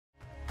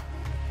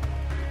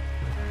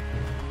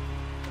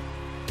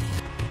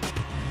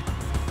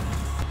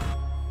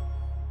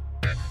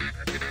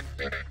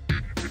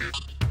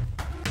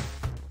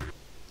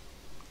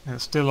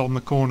It's still on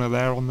the corner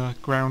there on the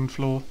ground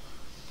floor.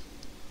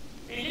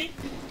 Really?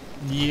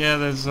 Yeah,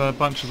 there's a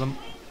bunch of them.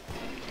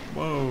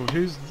 Whoa,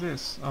 who's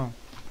this? Oh.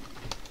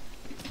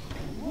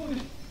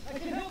 I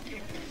can help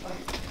you.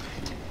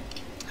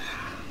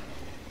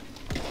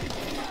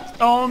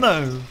 Oh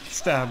no!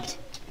 Stabbed.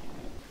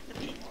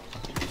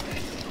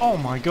 Oh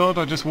my god,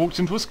 I just walked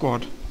into a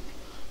squad.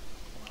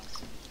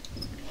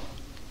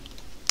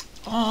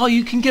 Oh,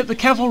 you can get the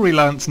cavalry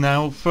lance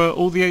now for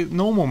all the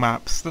normal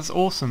maps. That's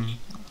awesome.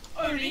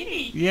 Oh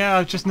really? Yeah,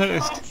 I've just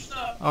noticed.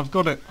 Awesome. I've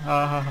got it.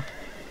 I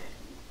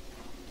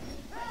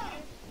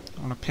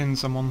want to pin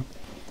someone.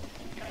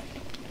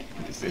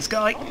 It's this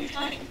guy.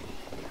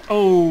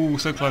 Oh,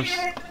 so close.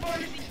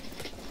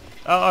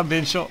 Oh, I'm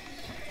being shot.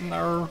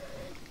 No.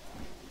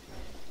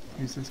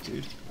 Who's this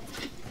dude?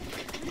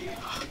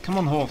 Come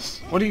on,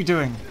 horse. What are you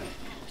doing?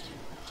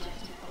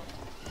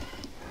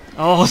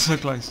 Oh, so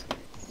close.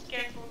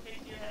 Careful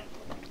with your head.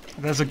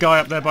 There's a guy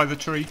up there by the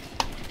tree.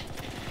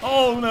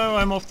 Oh no,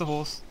 I'm off the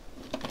horse.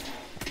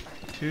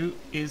 Who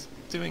is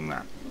doing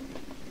that?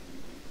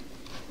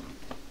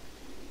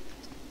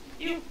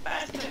 You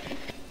bastard.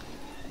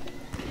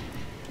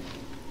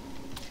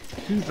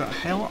 Who the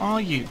hell are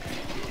you?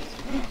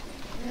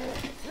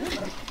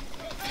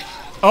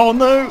 Oh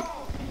no!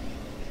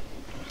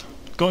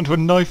 Got into a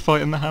knife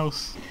fight in the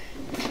house.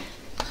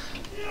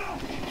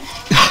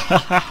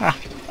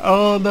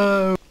 Oh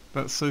no!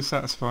 That's so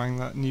satisfying,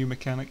 that new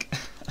mechanic.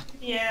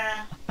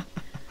 Yeah.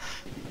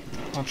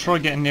 I'll try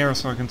getting nearer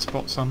so I can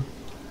spot some.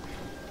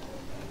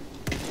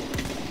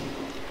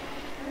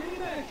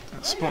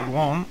 Spotted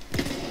one.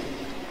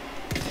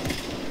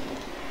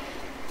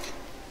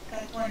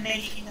 Got one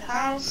lady in the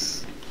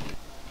house.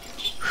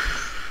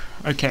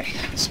 Okay,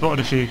 spotted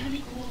a few.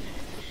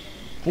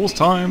 Horse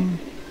time!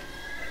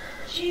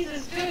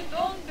 Jesus, dude,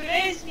 don't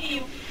brace me,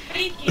 you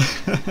freaking.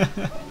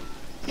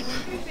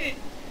 Stupid.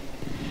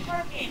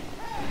 Fucking.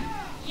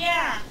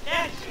 Yeah,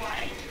 that's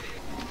why.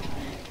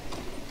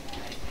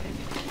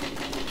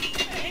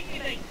 Make me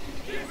like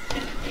this.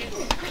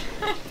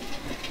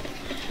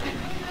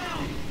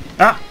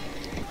 Ah!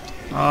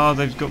 Ah,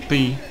 they've got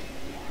B.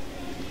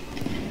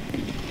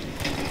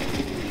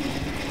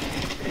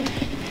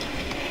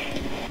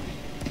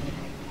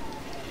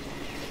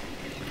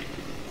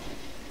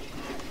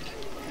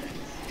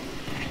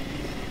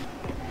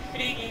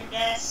 Freaking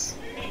gas.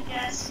 Big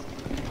gas.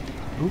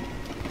 Oop.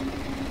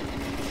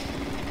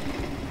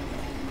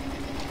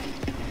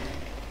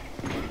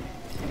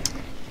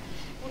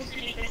 Who's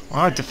really best?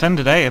 Well, I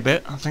defended A a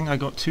bit. I think I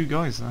got 2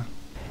 guys there.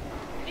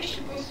 You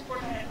should go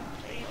support her.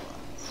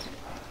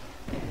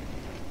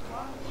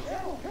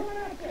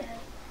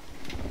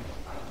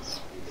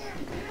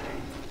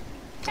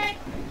 Okay.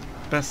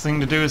 Best thing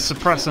to do is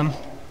suppress them.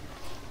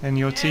 And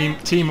your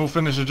team will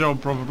finish the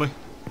job, probably.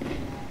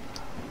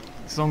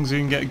 As long as you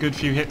can get a good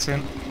few hits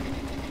in.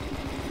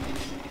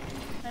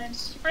 I'm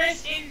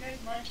suppressing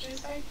as much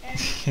as I can.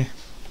 Yeah.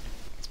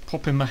 It's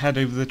popping my head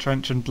over the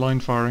trench and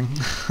blind firing.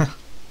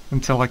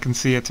 Until I can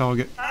see a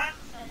target. Ah,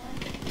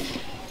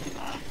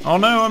 someone. Oh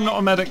no, I'm not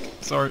a medic.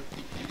 Sorry.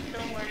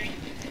 Don't worry.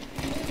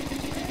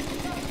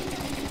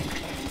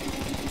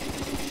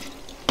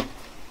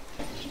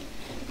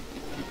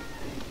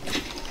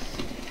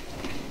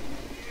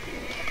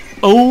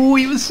 Oh,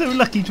 he was so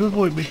lucky to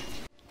avoid me.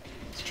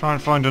 Let's try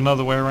and find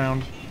another way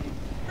around.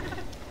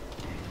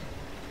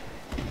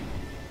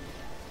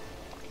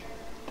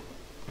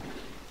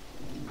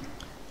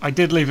 I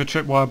did leave a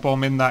tripwire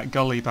bomb in that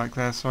gully back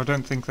there, so I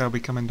don't think they'll be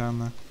coming down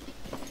there.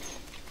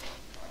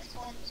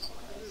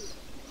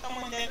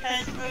 Someone that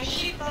has a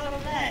shitload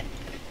of that.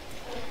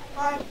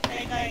 Fuck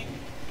that guy.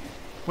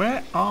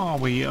 Where are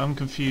we? I'm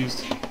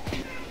confused.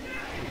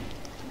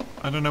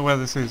 I don't know where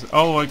this is.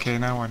 Oh, okay,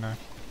 now I know.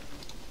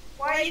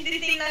 Why is this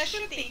thing not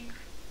shooting?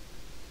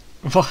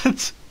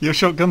 What? Your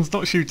shotgun's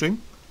not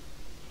shooting?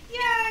 Yeah,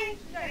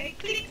 I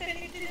clicked and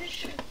it didn't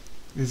shoot.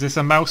 Is this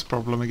a mouse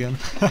problem again?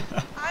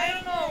 I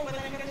don't know, but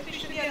I'm gonna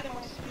switch to the other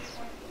one so this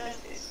one does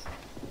this.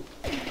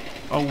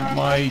 Oh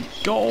my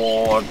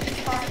god!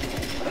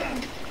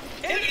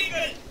 Very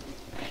good!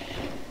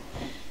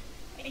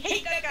 I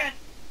hate that gun!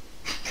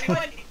 I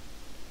want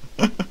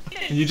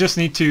it! You just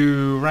need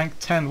to rank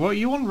 10. What,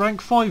 you want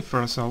rank 5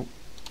 for assault?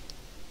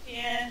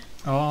 Yeah.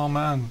 Oh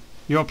man.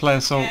 You gotta play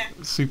assault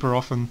super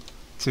often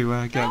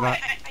to get No, that.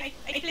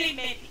 I play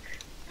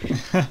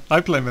medic.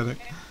 I play medic.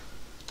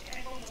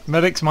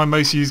 Medic's my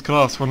most used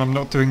class when I'm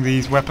not doing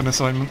these weapon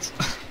assignments.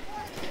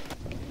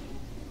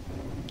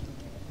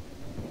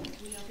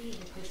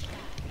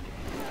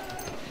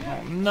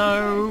 Oh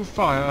no,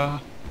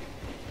 fire.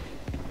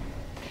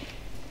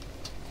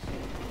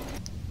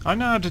 I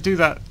know how to do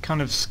that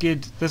kind of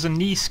skid. There's a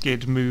knee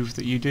skid move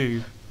that you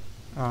do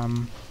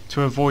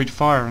to avoid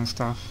fire and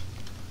stuff.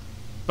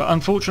 But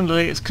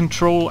unfortunately it's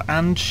control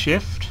and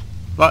shift.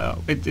 Like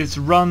it's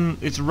run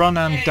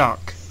and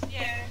duck.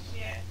 Yeah,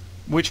 yeah.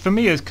 Which for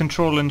me is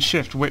control and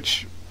shift,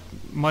 which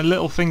my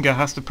little finger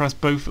has to press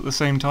both at the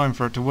same time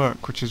for it to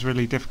work, which is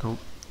really difficult.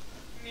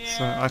 Yeah.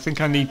 So I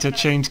think I need to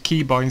change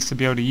keybinds to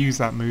be able to use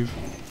that move.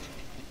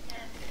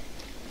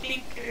 I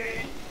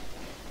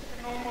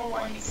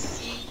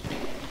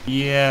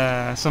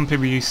Yeah, some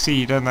people use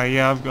C, don't they?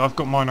 Yeah, I've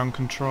got mine on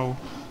control.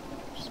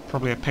 It's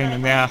probably a pain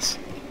in the ass.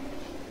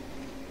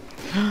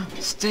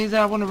 Stay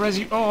there, I want to res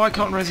you. Oh, I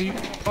can't res you.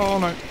 Oh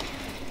no.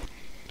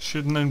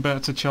 Should have known better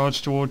to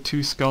charge toward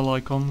 2 skull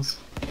icons.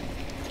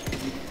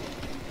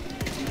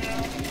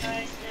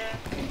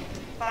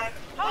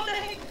 How the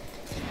heck?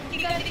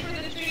 You got it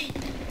through the tree.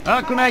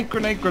 Ah, grenade,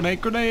 grenade,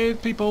 grenade,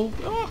 grenade, people.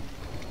 Oh.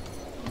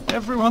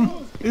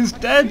 Everyone is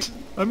dead.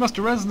 I must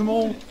res them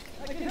all.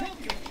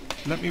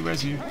 Let me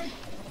res you.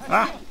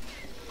 Ah!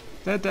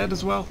 They're dead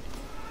as well.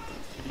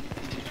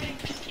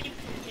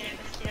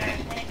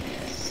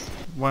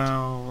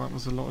 Wow, that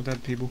was a lot of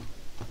dead people.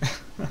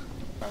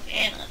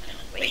 Okay, I'm gonna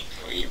wait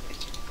for you.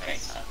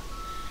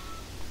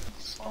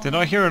 Did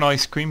I hear an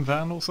ice cream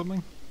van or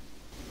something?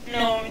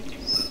 No,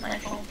 it's my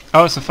phone.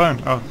 Oh, it's a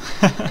phone. Oh.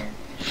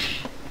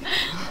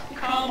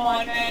 Come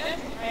on, man.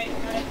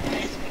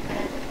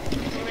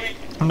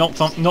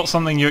 Not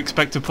something you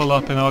expect to pull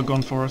up in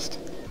Argonne Forest.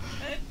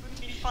 That would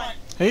be fun.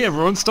 Hey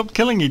everyone, stop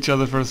killing each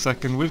other for a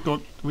second. We've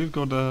got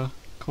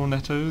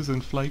cornettos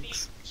and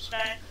flakes.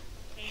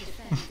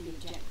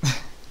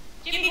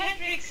 Jimi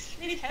Hendrix,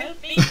 please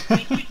help me.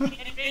 Jimi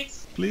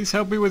Hendrix. Please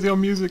help me with your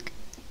music.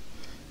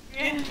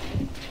 Yeah.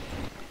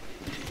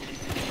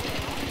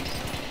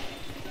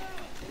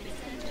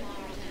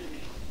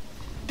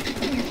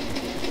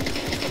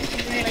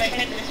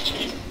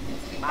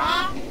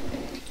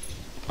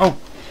 Oh,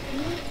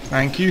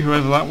 thank you,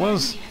 whoever that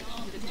was.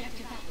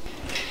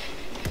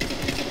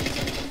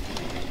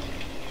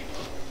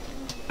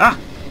 Ah!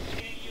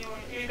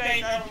 You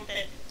guys are all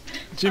dead.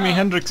 Jimi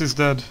Hendrix is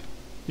dead.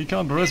 He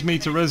can't res me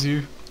to res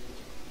you.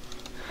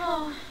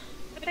 Oh,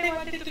 but I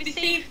wanted to be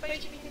saved by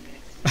Jimi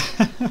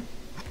Hendrix.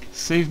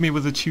 Save me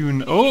with a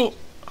tune. Oh!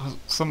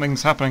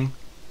 Something's happening.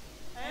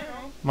 I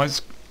don't know. My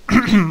It's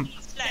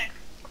black.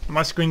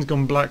 my screen's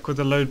gone black with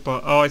the load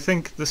bar. Oh, I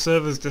think the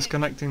server's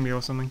disconnecting me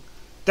or something.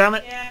 Damn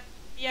it!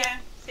 Yeah,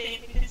 same.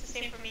 It's the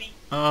same for me.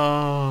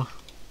 Oh,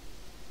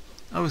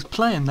 I was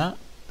playing that.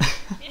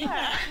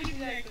 Yeah,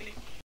 exactly.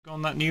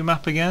 On that new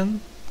map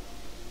again.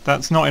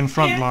 That's not in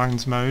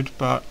Frontlines mode,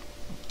 but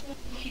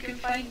If you can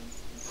find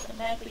some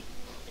map with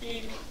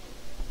really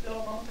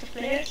low amount of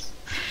players.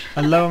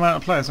 a low amount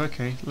of players.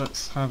 Okay,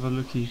 let's have a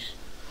looky.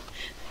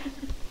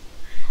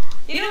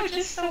 You know,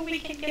 just so we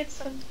can get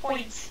some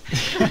points.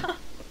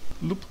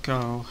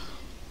 Lupkow.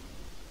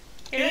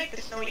 You like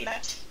the snowy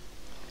maps?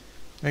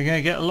 They're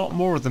gonna get a lot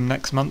more of them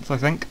next month, I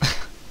think.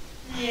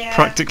 Yeah.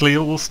 Practically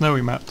all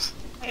snowy maps.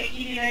 I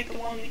really like the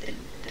one with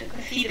the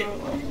cathedral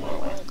one.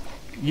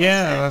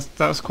 Yeah,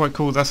 that was quite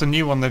cool. That's a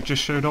new one they've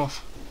just showed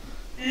off.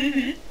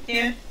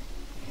 Yeah.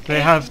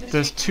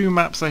 There's 2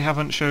 maps they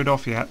haven't showed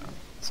off yet,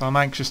 so I'm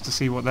anxious to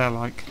see what they're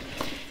like.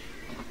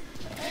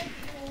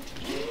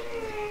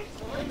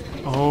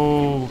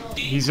 Oh,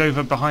 he's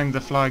over behind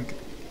the flag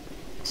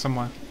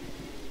somewhere.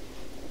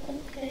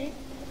 Okay.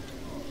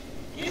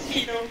 Is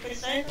he though?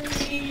 Because I don't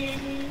see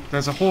any...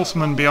 There's a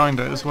horseman behind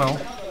it as well.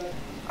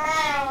 Oh,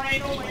 I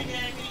know what they're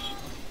doing.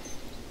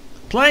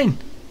 Plane!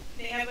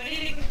 They have a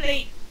really good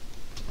plane.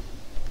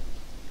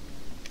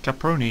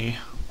 Caproni.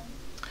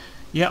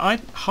 Yeah, I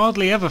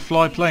hardly ever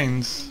fly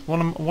planes.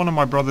 One of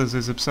my brothers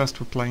is obsessed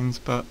with planes,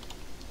 but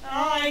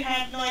I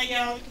have no idea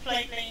how to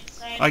fly planes.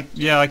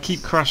 I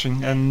keep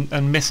crashing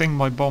and missing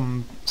my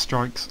bomb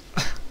strikes.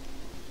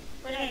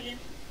 Where are you?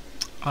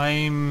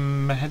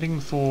 I'm heading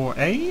for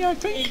A, I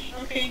think.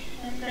 Hey, okay,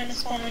 I'm gonna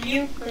spawn on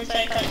you because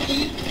I got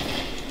E.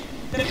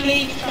 The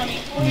plane is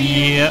coming for you.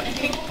 Yep. I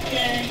think,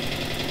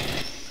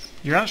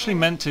 You're actually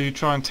meant to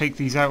try and take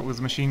these out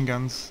with machine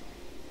guns.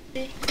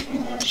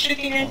 I'm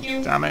shooting at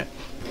you. Damn it.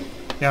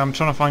 Yeah, I'm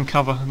trying to find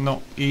cover.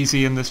 Not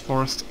easy in this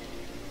forest.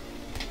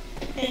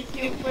 Thank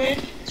you,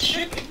 but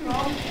should be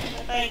wrong,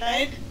 but I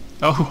died.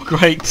 Oh,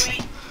 great.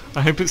 Wait.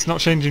 I hope it's not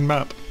changing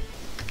map.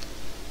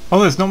 Oh,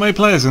 there's not many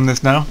players in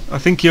this now. I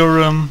think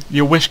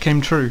your wish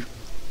came true.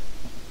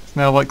 It's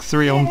now like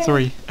 3 on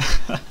 3.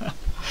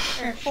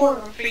 4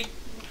 or 3.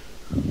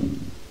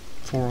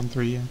 4 on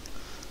 3, yeah.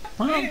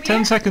 Well,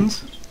 10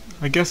 seconds.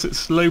 I guess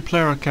it's low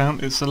player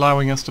count. It's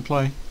allowing us to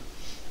play.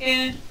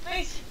 Yeah,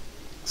 nice.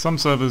 Some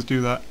servers do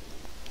that.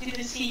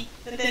 Didn't see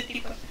the dead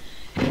people.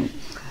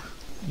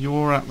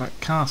 You're at that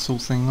castle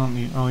thing, aren't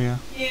you? Oh yeah.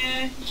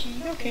 Yeah,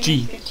 G. Okay.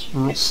 G. Let's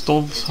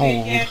Rostov's we're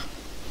Hold. here.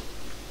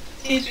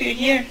 Since we're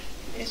here,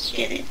 let's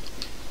get it.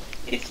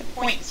 It's the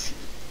points.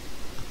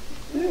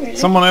 Ooh,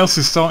 Someone else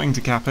is starting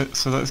to cap it,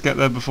 so let's get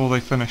there before they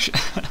finish.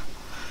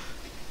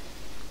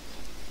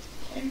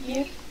 I'm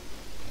here.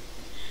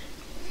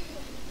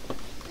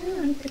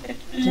 Ooh, look at the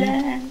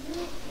flag.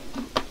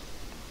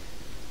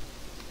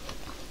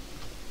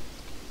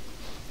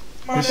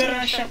 Mother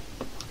Russia.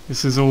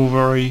 This is all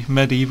very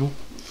medieval.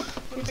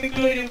 With the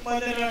glory of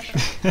Mother Russia.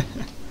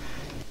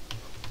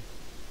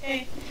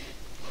 Hey,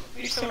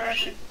 we're so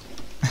Russian.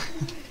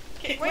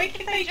 Okay, why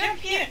can't I jump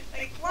here?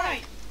 Like,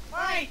 why?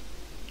 Why?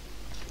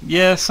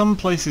 Yeah, some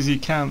places you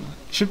can't.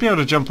 You should be able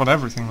to jump on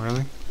everything,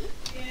 really.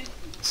 Yeah,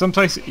 Some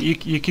places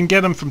you can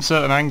get them from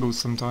certain angles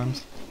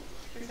sometimes.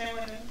 because I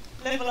wanna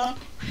level up.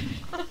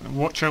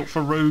 Watch out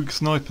for rogue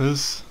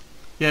snipers.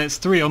 Yeah, it's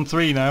 3 on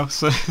 3 now,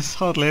 so there's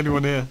hardly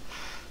anyone here.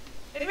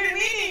 And we're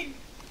winning!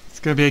 It's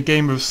going to be a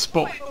game of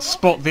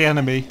spot the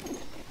enemy.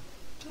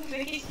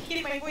 Like he's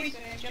hitting my voice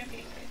when I'm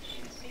jumping.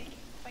 She's making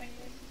funny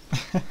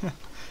noises.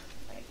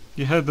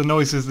 You heard the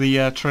noises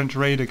the trench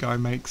raider guy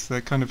makes.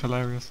 They're kind of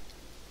hilarious.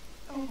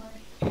 Oh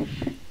my.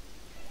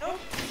 Oh,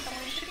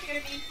 someone's shooting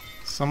at me.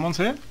 Someone's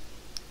here?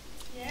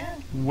 Yeah.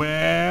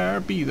 Where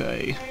be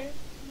they? I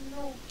don't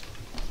know.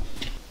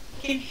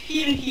 Can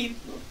feel him.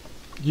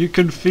 You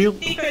can feel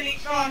He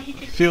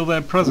can feel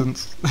their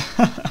presence.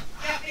 Yeah,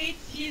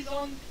 he's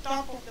on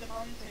top of the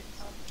mountain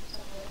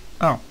somewhere.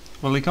 Oh,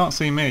 well he can't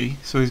see me,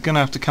 so he's going to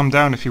have to come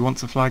down if he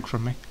wants a flag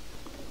from me.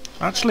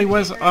 Actually,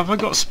 have I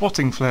got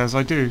spotting flares?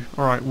 I do.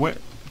 Alright,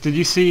 did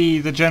you see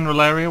the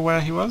general area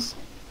where he was?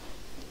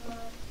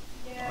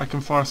 Yeah. I can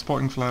fire a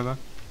spotting flare there.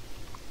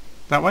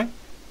 That way?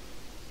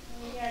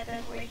 Yeah,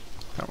 that way.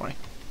 That way.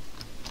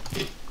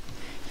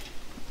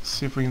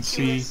 See if we can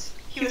see.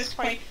 He was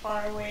quite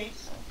far away,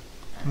 so...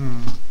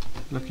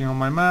 Looking on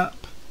my map.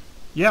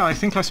 Yeah, I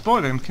think I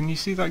spotted him. Can you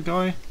see that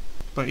guy?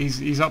 But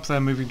he's up there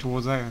moving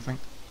towards A, I think.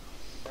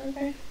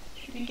 Okay.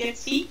 Should we get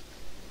C?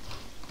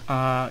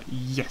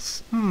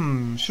 Yes.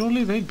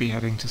 Surely they'd be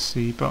heading to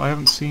C, but I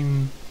haven't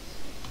seen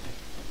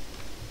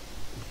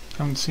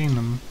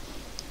them.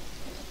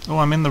 Oh,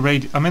 I'm in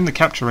the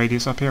capture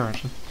radius up here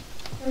actually.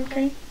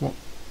 Okay. What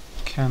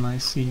can I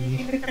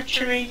see? In the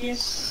capture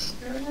radius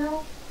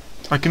now?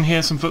 I can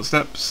hear some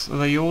footsteps. Are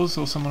they yours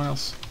or someone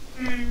else?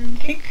 I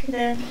think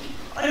they're...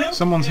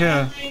 Someone's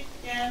here.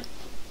 Yeah.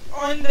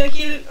 On the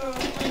hill...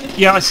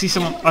 Yeah, I see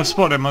someone. I've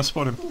spotted him.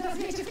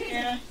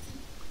 Yeah.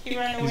 He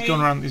ran away. He's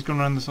gone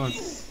around the side.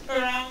 He's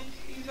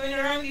going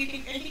around. I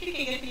think you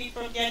can get me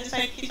from the other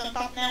side. He's on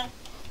top now.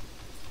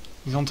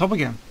 He's on top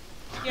again.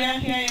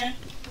 Yeah.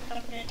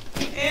 Top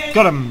again.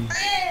 Got him!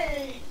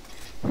 Hey!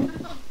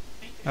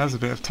 That was a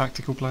bit of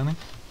tactical planning.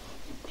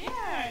 Yeah,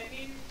 I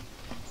mean...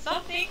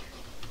 Something.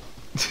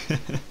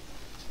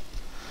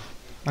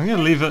 I'm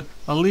gonna leave it.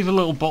 I'll leave a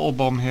little bottle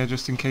bomb here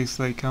just in case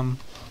they come.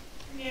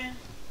 Yeah.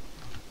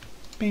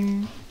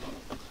 Bing.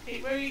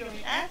 Okay, where are you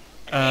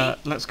going?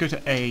 Let's go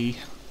to A.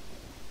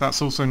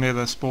 That's also near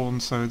their spawn,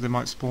 so they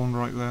might spawn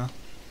right there.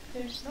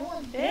 There's no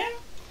one there?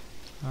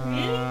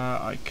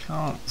 I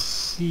can't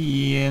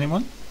see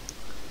anyone.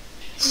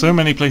 So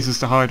many places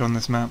to hide on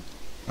this map,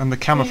 and the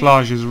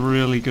camouflage is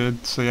really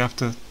good, so you have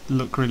to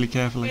look really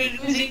carefully.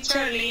 We're losing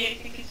Charlie. I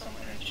think it's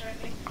someone on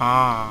Charlie.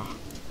 Ah.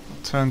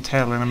 I'll turn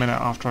tail in a minute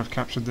after I've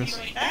captured this.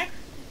 Going back?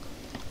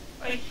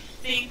 I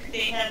think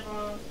they have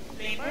a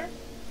flamer.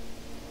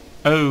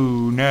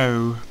 Oh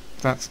no,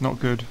 that's not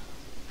good.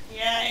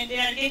 Yeah, and they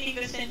are getting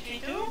the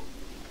sentry too.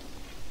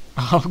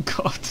 Oh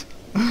god.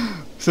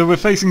 So we're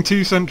facing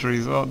 2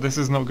 sentries. Oh, this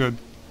is not good.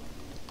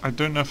 I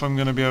don't know if I'm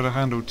going to be able to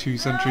handle 2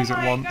 sentries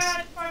at once. Oh my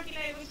god, fucking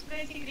I was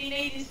pressing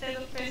grenade instead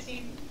of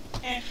pressing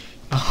F.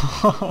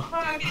 Fuck,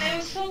 I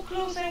was so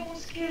close I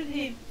almost killed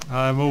him.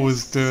 I'm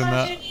always doing Such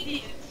that. an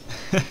idiot.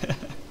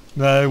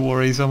 No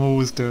worries, I'm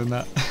always doing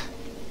that.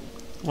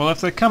 Well,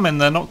 if they're coming,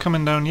 they're not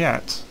coming down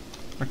yet.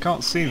 I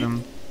can't see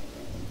them.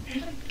 I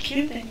haven't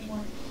killed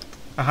anyone.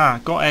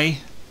 Aha, got A.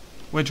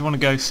 Where do you want to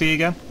go? C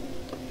again?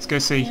 Let's go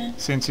C, Yeah.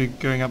 since you're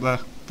going up there.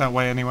 That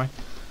way anyway.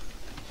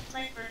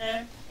 Sniper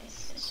there. I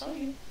saw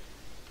you.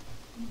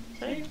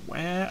 Saw you.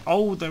 Where?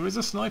 Oh, there is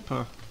a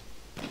sniper.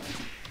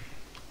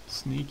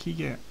 Sneaky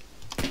git.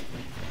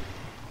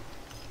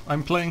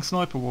 I'm playing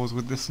Sniper Wars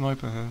with this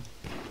sniper here.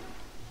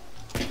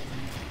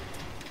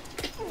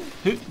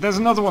 There's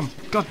another one!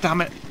 God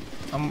damn it!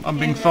 I'm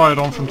being fired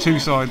on from 2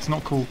 sides,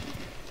 not cool.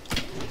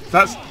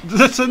 That's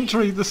the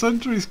sentry! The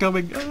sentry's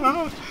coming!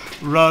 Ah!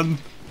 Run!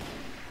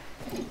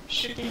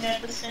 Shooting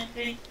at the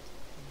sentry.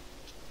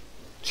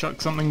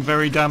 Chuck something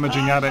very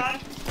damaging at it.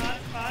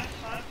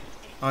 Fuck.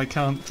 I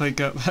can't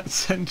take out that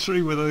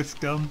sentry with this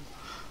gun.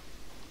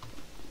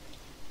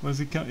 Where's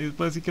he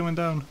coming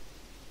down?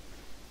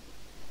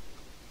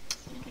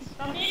 He's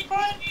coming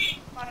for me!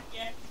 Fuck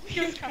yeah. He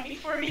was coming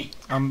for me.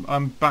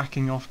 I'm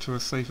backing off to a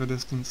safer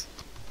distance.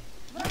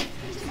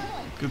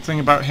 Good thing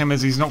about him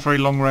is he's not very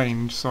long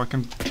range, so I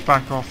can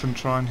back off and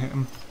try and hit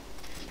him.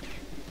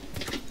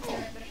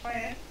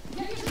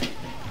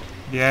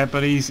 Yeah,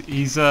 but his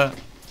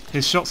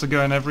shots are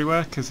going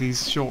everywhere because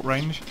he's short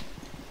range.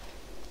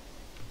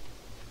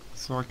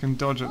 So I can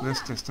dodge at this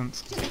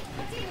distance.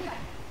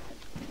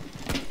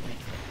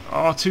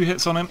 Oh, 2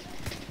 hits on him.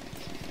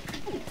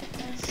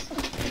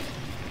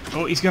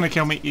 Oh, he's gonna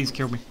kill me. He's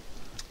killed me.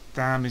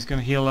 Damn, he's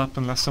gonna heal up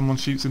unless someone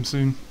shoots him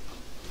soon.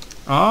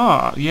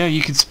 Ah, yeah,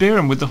 you can spear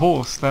him with the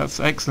horse. That's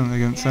excellent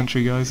against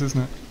sentry guys,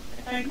 isn't it?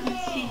 I can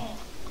see him.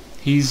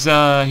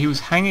 He was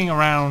hanging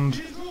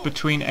around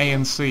between A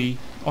and C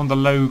on the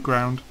low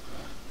ground.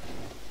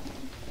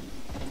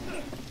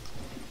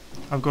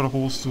 I've got a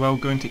horse as well,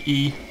 going to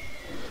E.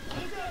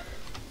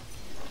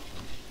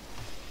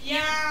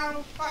 Yeah,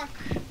 fuck.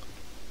 Can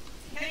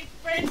I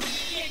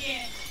press E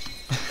again?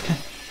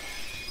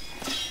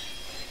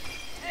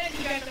 And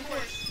you got the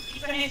horse.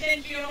 He's ahead. find a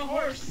sentry on a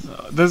horse.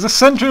 There's a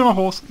sentry on a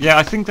horse. Yeah,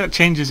 I think that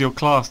changes your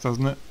class,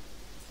 doesn't it?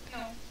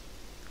 No.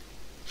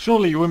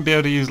 Surely you wouldn't be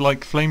able to use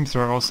like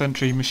flamethrower or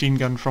sentry machine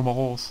gun from a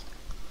horse.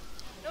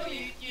 No,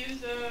 you use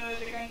the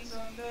guns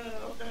on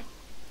the...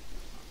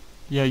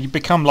 Yeah, you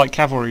become like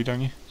cavalry,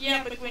 don't you?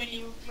 Yeah, but when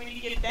you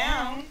get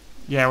down...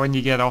 Yeah, when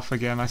you get off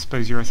again, I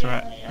suppose you're a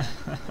threat. Yeah,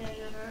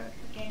 you're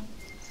again.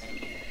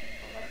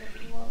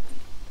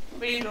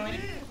 Where are you going?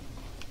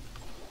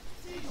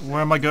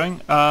 Where am I going?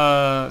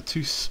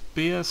 To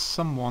spear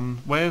someone.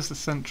 Where's the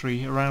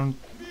sentry? Around...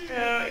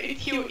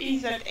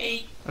 He's at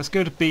A. Let's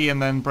go to B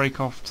and then break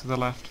off to the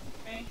left.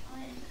 Okay.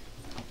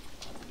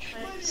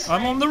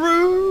 I'm on the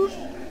roof!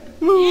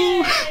 Woo!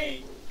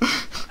 Yay!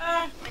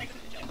 I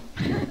couldn't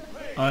jump.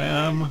 I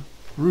am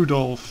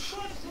Rudolph,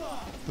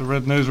 the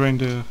red-nosed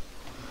reindeer.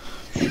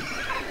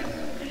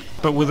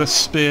 But with a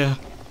spear.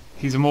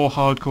 He's a more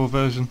hardcore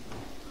version.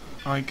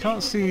 I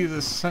can't see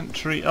the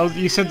sentry. Oh,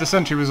 you said the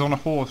sentry was on a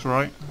horse,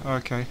 right?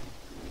 Okay.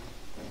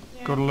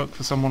 Yeah. Gotta look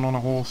for someone on a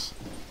horse.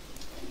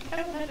 I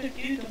have another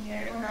dude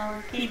on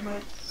our team,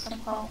 but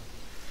somehow.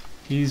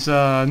 He's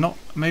not.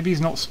 Maybe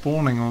he's not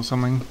spawning or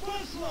something.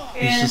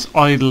 He's Yeah. just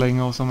idling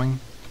or something.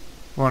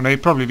 Well,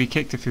 they'd probably be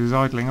kicked if he was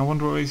idling. I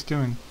wonder what he's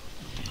doing.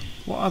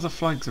 What other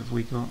flags have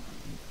we got?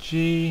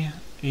 G,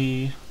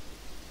 E.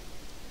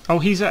 Oh,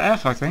 he's at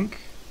F, I think.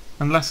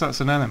 Unless that's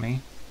an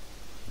enemy.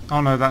 Oh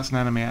no, that's an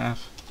enemy at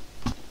F.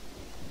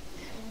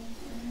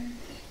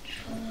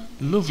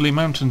 Lovely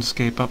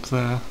mountainscape up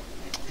there.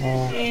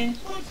 Oh. Yeah.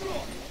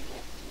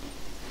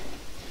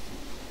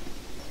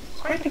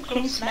 Quite a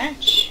close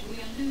match.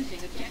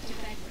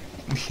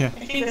 Yeah. I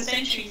think the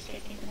sentry is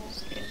getting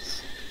most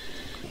kills.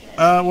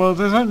 Well,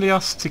 there's only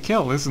us to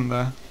kill, isn't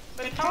there?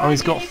 But how Oh,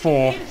 he's many got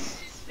 4.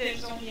 kills?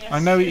 There's only us. I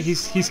know There's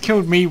he's one.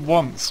 killed me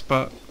once,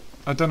 but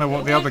I don't know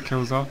what the other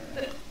kills are.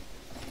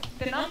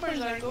 The numbers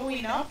are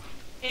going up,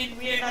 and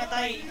we're not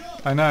dying.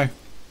 I know.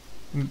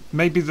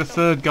 Maybe the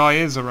third guy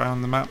is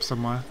around the map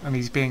somewhere, and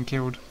he's being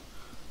killed.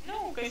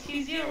 No, because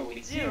he's 0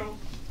 with 0.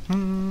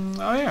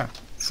 Oh yeah.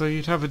 So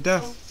you'd have a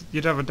death.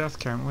 You'd have a death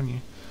count, wouldn't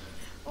you?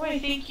 Oh, I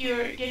think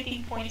you're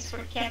getting points for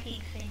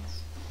capping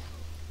things.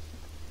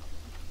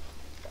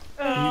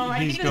 I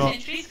he's think the got-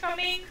 sentry's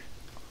coming.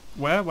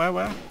 Where?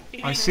 I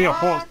Behind see the a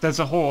horse. rock. There's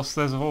a horse.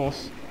 There's a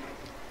horse.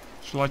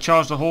 Shall I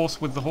charge the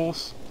horse with the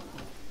horse?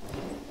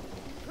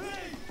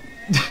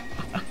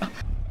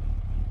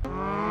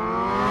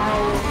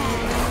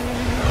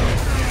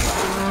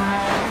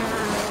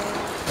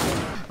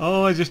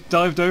 Oh, I just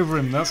dived over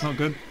him. That's not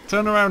good.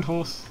 Turn around,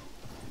 horse.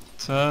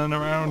 Turn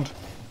around.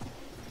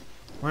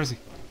 Where is he?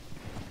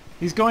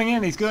 He's going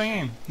in. He's going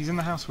in. He's in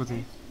the house with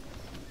you.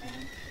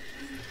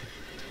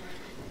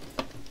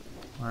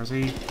 Where is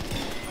he?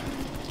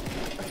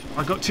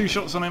 I got 2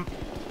 shots on him.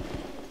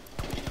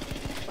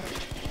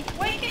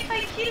 Why can't I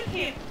kill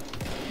him?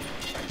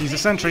 He's a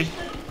sentry.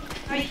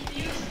 I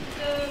used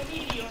the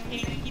melee on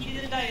him and he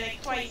didn't die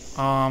like twice.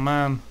 Oh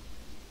man.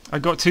 I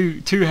got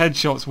two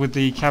headshots with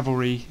the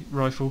cavalry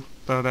rifle,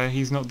 but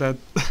he's not dead.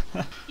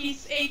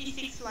 He's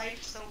 86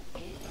 life, so...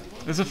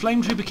 There's a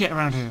flame trooper kit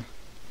around here.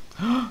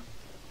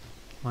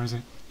 Where is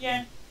it?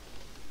 Yeah.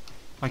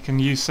 I can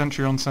use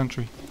sentry on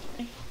sentry.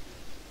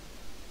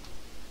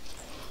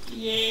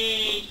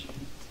 Yay.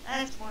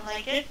 That's more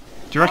like it.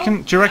 Do you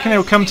reckon? Do you reckon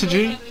he'll come to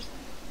G?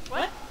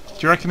 What? Do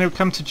you reckon he'll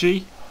come to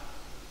G?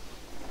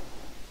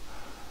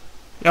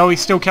 Oh, he's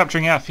still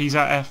capturing F. He's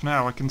at F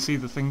now. I can see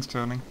the things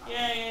turning.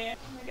 Yeah.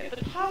 Oh my God,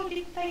 but how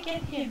didn't I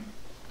get him?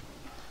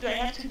 Do I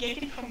have to get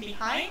him from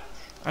behind?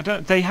 I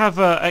don't. They have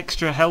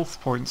extra health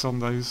points on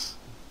those,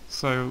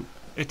 so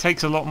it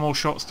takes a lot more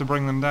shots to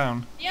bring them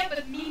down. Yeah,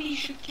 but melee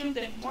should kill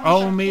them. One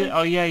Oh, shot melee. kill-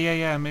 Oh,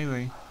 yeah,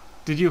 melee.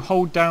 Did you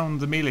hold down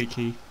the melee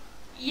key?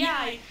 Yeah,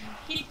 I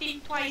hit him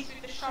twice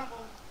with the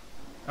shovel.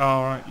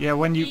 Oh, right. Yeah,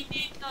 when He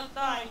did not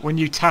die.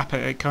 you tap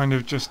it, it kind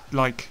of just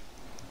like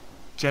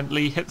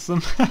gently hits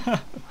them.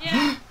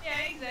 Yeah,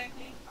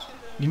 exactly.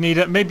 You need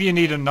it. Maybe you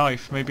need a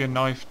knife. Maybe a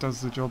knife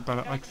does the job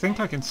better. I think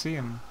I can see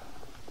him.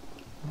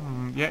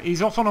 Yeah,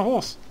 he's off on a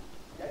horse.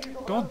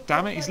 God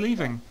damn it, he's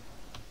leaving.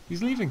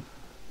 He's leaving.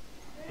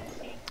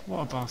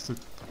 What a bastard.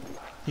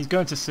 He's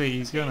going to C.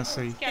 He's going to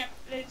C.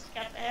 Let's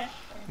cap F.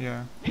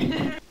 Yeah. Is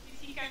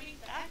he coming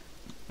back?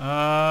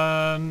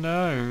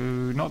 No,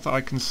 not that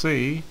I can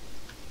see.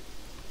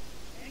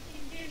 I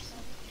can hear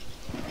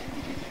something.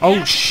 Oh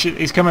Yeah. shit,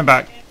 he's coming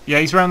back. Yeah,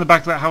 he's around the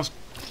back of that house.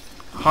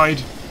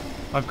 Hide.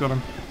 I've got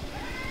him.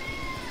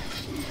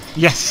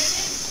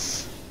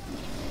 Yes!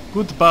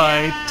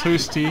 Goodbye, Yeah.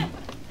 Toasty.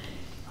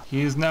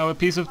 He is now a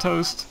piece of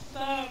toast.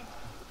 So,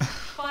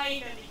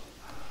 finally.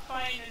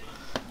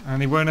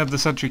 And he won't have the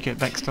sentry kit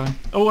next time.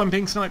 Oh, I'm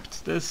being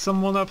sniped. There's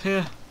someone up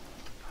here.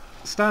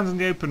 Stand in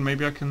the open.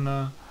 Maybe I can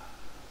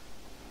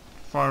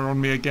fire on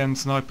me again,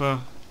 sniper.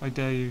 I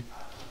dare you.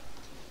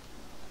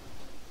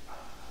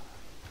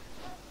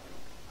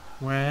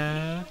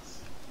 Where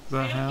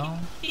the hell?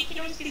 He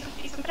knows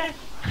he's a trap.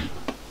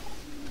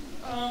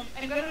 I'm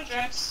gonna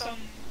drop some...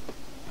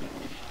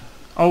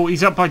 Oh,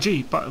 he's up by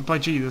G. By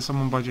G. There's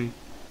someone by G.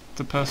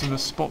 The person to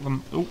spot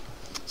them. Oh,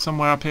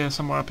 Somewhere up here,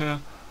 somewhere up here.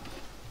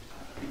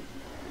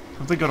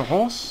 Have they got a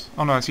horse?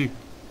 Oh no, it's you.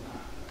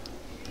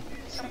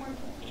 Somewhere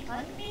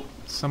behind me?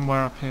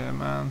 Somewhere up here,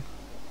 man.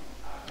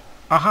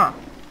 Aha!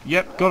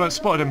 Yep, got it.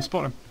 Spotted him,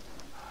 spotted him.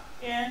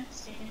 Yeah,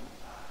 see him.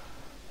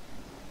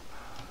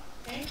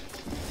 Okay.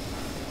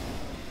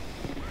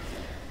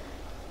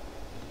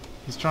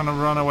 He's trying to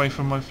run away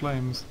from my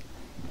flames.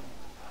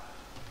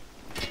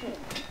 Did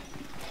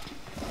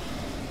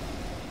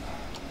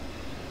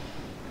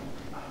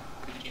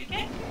you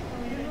get?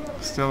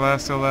 Still there,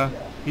 still there.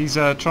 He's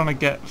trying to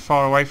get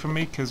far away from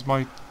me because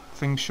my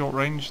thing's short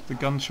range, the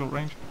gun's short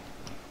range.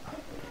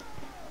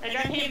 I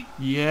got him.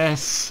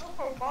 Yes!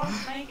 Oh,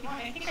 boss 91.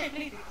 I think I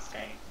played with this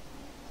guy.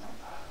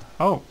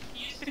 Oh.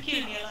 He used to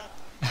kill me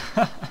a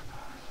lot.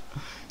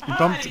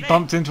 You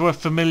bumped into a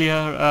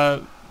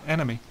familiar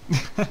enemy.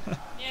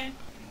 Yeah.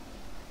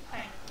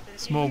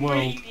 Small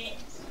world.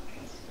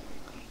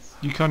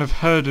 You kind of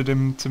herded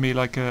him to me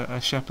like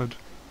a shepherd.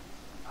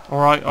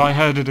 Or I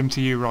herded him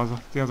to you, rather.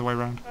 The other way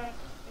around. There's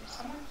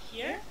someone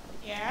here?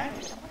 Yeah,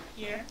 there's someone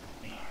here.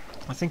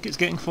 I think it's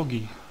getting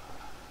foggy.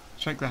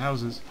 Check the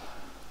houses.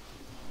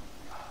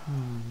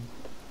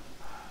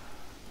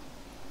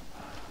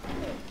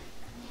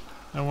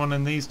 No one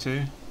in these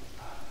two.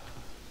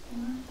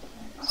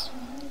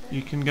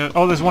 You can go...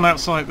 Oh, there's one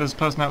outside. There's a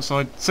person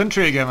outside.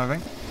 Sentry again, I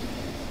think.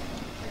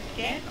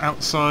 Again?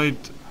 Outside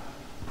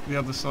the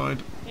other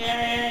side.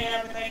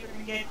 Yeah, but I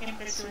couldn't get him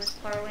because he was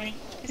far away.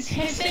 Is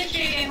he a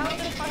sentry again? How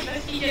the fuck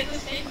does he get the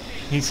sentry?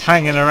 He's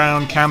hanging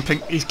around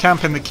camping. He's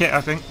camping the kit,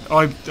 I think.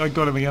 I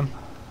got him again.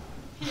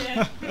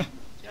 Yeah. Good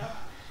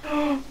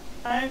job.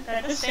 I've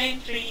got the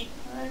sentry.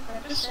 I've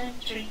got the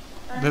sentry.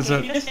 I'm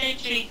getting the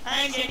sentry.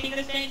 I'm getting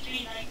the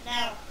sentry like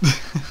now.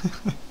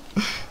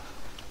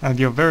 And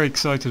you're very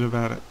excited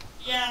about it.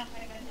 Yeah,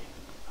 I got it.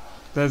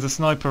 There's a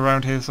sniper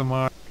around here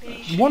somewhere.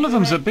 Okay, One of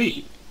them's at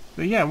B.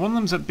 Yeah, one of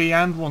them's at B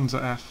and one's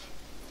at F.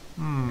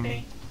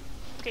 Okay.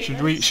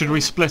 Should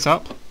we split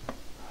up?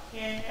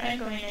 Yeah, I'm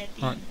going at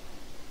D. Right.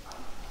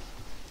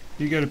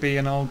 You go to B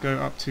and I'll go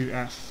up to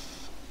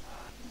F.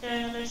 Is there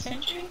another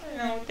sentry?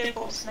 No, they're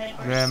both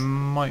snipers. There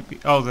might be...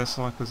 Oh, there's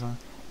snipers there.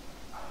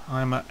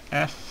 I'm at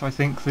F. I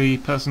think the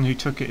person who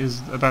took it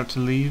is about to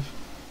leave.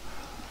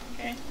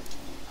 Okay.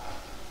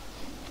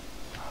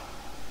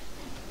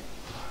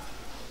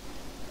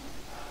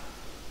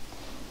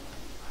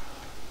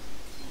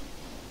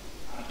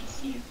 I can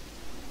see you.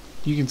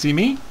 You can see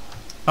me?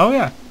 Oh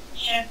yeah.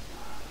 Yeah.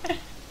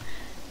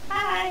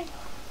 Hi. I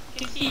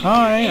can see you.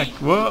 Hi.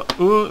 Whoa,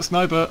 ooh,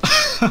 sniper.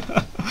 Okay,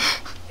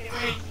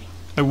 where is he?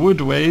 I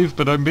would wave,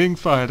 but I'm being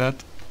fired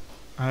at.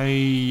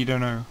 I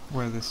don't know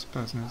where this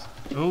person is.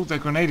 Oh, they're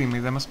grenading me.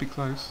 They must be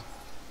close.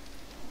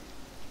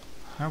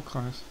 How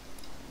close?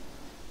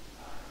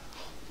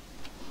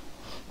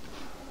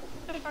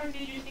 What the fuck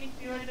did you think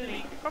you were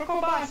doing?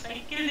 Lupkow Pass,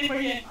 I killed him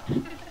again.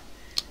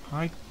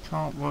 I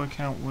can't work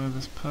out where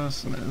this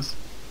person is.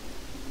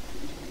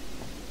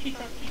 He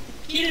thought he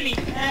could kill me.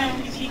 Now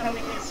we see how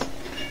it is.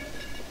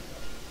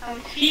 How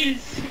it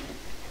feels.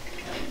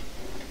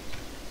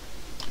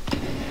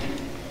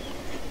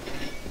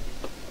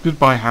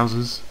 Goodbye,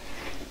 houses.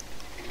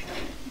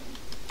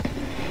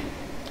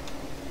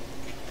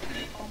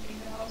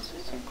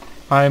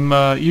 I'm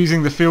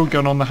using the field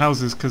gun on the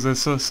houses because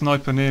there's a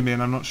sniper near me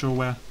and I'm not sure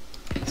where.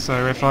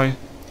 So if I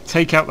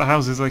take out the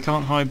houses, they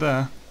can't hide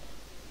there.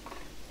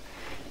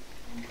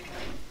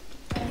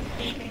 I've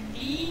taken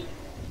D,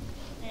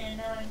 and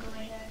now I'm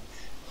going at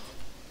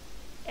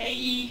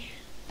AE.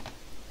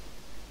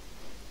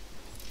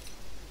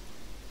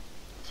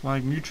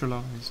 Flag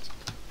neutralized.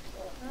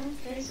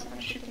 Okay,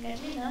 someone's shooting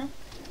at me now.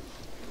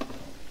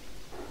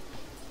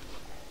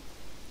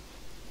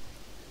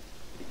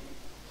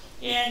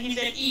 Yeah, he's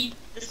at E.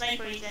 The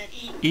sniper is at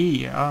E.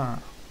 E,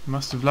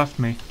 must have left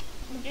me.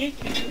 Okay,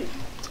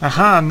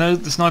 Aha, no,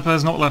 the sniper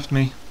has not left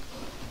me.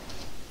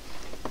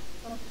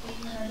 what do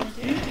you want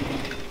to do?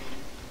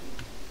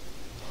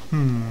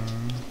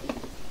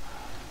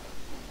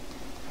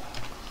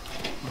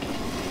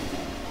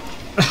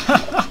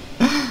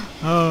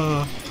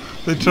 Oh,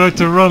 they tried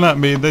to run at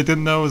me, they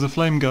didn't know I was a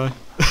flame guy.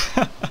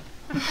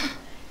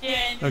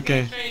 Yeah, and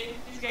Okay.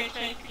 this guy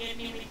tried to get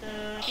me with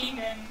the machine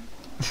gun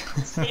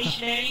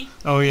stationary.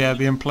 Oh yeah, the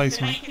Then I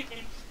emplacement. hit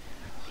him.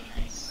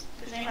 Okay, nice.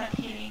 Because I'm not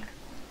healing.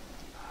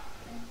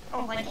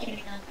 Oh, I'm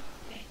healing now.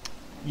 Okay.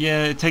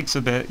 Yeah, it takes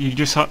a bit. You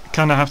just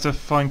kind of have to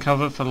find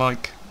cover for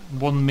like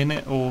 1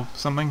 minute or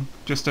something.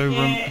 Just over,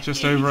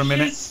 over a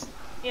minute. Feels,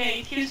 yeah,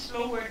 it feels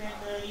slower than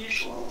the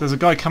usual. There's a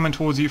guy coming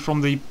towards you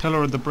from the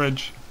pillar of the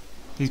bridge.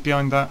 He's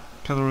behind that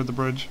pillar of the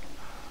bridge.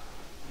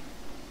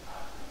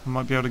 I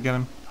might be able to get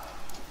him.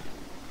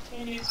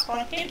 Can you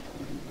spot him?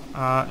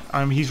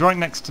 He's right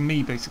next to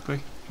me, basically.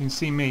 You can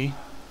see me.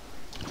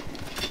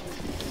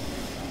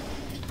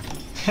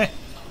 Did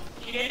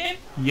you get him?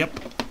 Yep.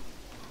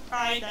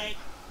 I died.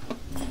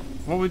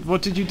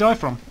 What did you die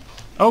from?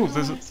 Oh,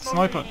 there's a it's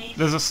sniper. overheat.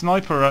 There's a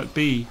sniper at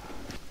B.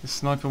 This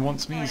sniper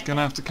wants me. He's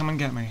gonna have to come and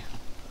get me.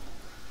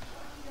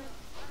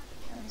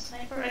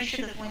 Sniper I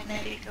should have went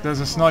medic. There's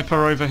a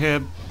sniper over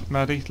here,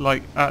 Maddie,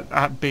 like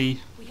at B.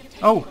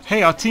 Oh,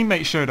 hey, our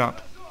teammate showed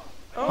up.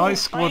 Oh, Hi,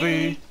 Squaddy.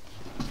 finally.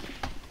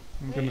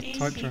 I'm Where gonna is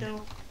type he to him.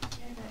 though?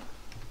 Yeah,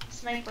 the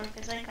sniper,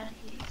 because I can't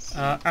see.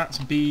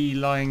 At B,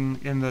 lying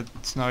in the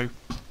snow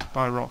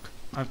by a rock.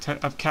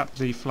 I've capped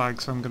the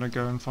flag, so I'm gonna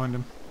go and find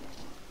him.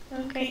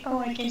 Okay, oh,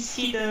 I can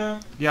see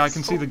the... Yeah, I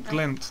can see the scope now.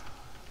 glint.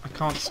 I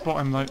can't spot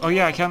him though. Oh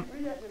yeah, I can.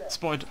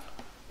 Spotted.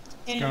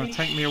 It's gonna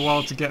take me a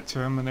while to get to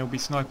him, and he'll be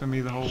sniping me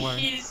the whole way.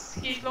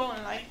 He's low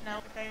on life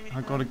now. Okay,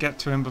 I gotta get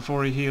to him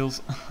before he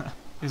heals.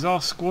 Is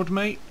our squad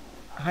mate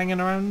hanging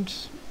around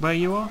where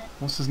you are?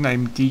 What's his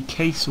name?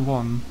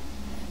 DCase1.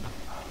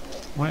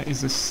 Where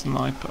is this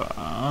sniper?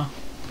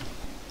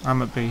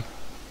 I'm at B.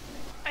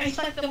 I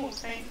sniped the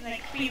most. I'm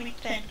like 3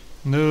 with 10.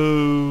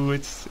 No,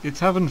 it's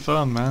having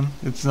fun, man.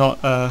 It's not.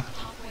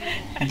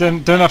 You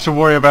don't have to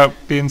worry about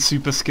being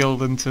super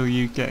skilled until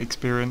you get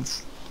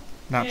experience.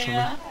 Naturally.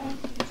 Yeah,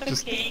 it's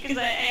Just- okay, because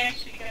I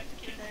actually got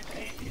to kill that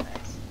guy a few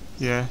times.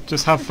 Yeah,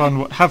 just have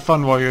fun. Have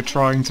fun while you're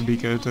trying to be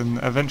good, and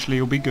eventually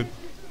you'll be good.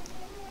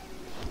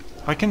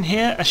 I can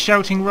hear a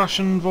shouting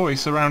Russian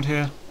voice around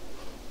here.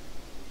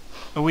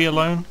 Are we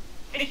alone?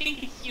 I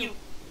think it's you.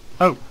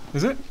 Oh,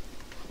 is it?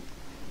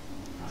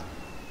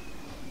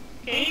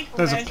 Okay,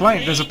 There's a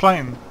plane. There's a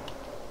plane.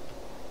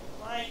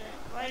 Why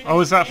Oh,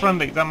 is that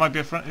friendly? That might be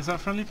a friend. Is that a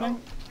friendly plane?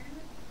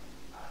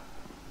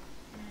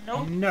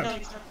 Nope, No. no,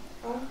 it's not.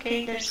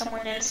 Okay, there's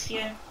someone else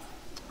here.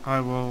 I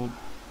will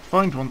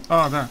find one.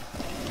 Oh, there.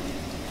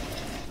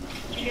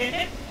 Did you get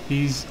it?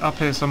 He's up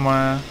here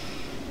somewhere.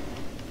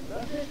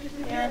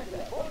 Yeah.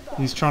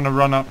 He's trying to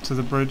run up to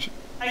the bridge.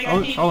 I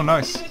got him. Oh,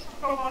 nice. Got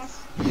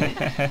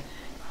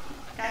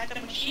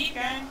the machine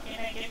gun.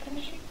 Can I get the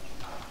machine?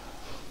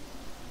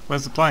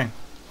 Where's the plane?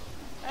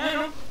 I don't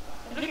know.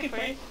 I'm looking for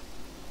it.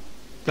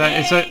 There.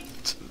 It's at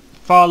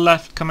far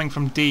left, coming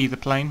from D. The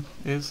plane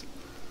is.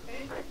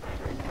 Okay.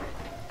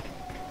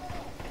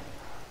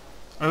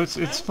 Oh,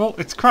 it's full.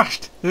 It's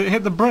crashed. It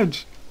hit the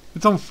bridge.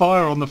 It's on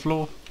fire on the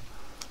floor.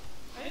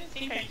 I don't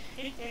think I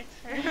hit it.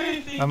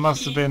 I think That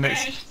must have he been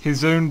crashed.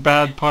 his own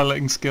bad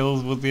piloting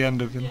skills was the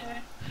end of him. Yeah.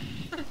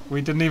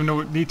 We didn't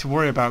even need to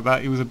worry about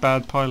that. He was a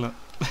bad pilot.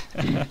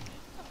 It was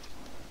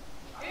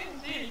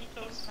really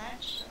close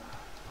match. So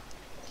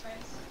it's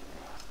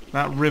nice.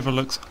 That river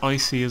looks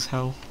icy as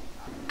hell.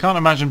 Can't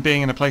imagine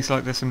being in a place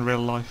like this in real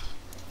life.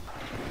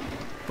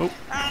 Oh,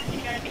 Ah, you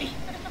got me.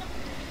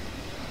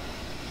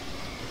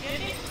 Get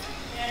it?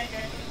 Yeah, I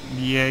got it.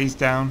 yeah, he's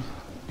down.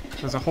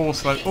 There's a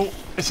horse though. Oh,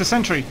 it's a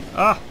sentry.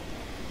 Ah,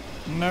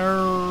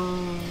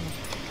 no.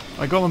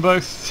 I got them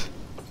both.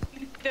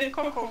 The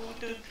Coco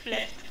dude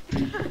left.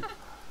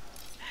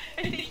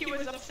 I think he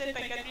was upset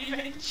I got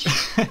revenge.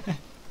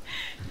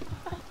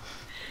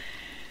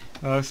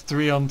 It's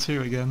 3 on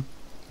 2 again.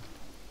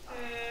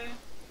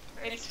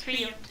 It's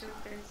 3 on 2,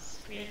 there's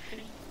 3 and 3.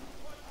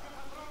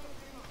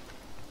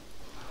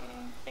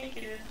 Thank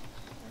you.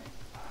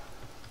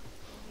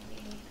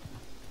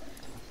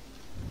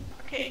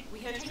 Okay,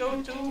 let's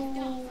go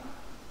to...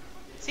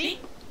 See?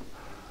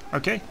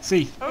 Okay,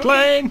 see. Okay,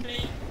 Plane!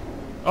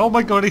 Oh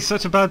my god, he's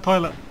such a bad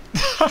pilot.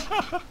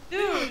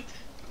 Dude!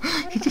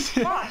 He just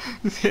fuck?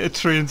 hit a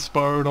tree and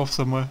spiraled off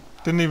somewhere.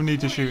 Didn't even need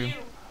to Who are shoot him. you?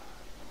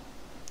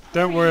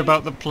 Don't worry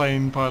about the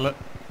plane, pilot.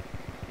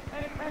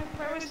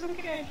 I was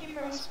looking at him,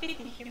 I was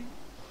speaking to him.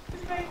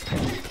 It's like...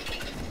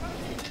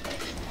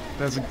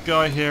 There's a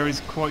guy here,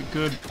 he's quite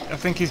good. I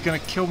think he's gonna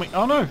kill me.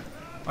 Oh no!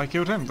 I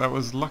killed him, that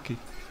was lucky.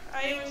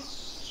 I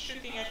was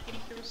shooting at him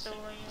too, so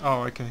I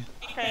Oh, okay.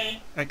 think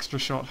I Extra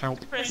shot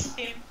help. pressed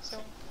him, so...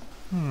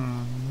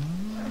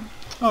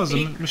 Oh, there's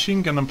a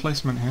machine gun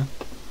emplacement here.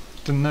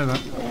 Didn't know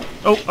that.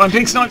 Oh, I'm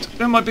being sniped!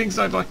 Who am I being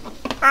sniped by?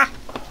 Ah!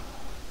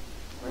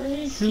 Where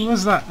is Who he?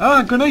 was that?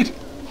 Ah, grenade!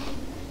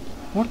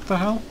 What the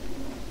hell?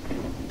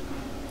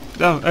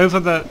 Oh, over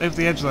the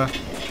edge there.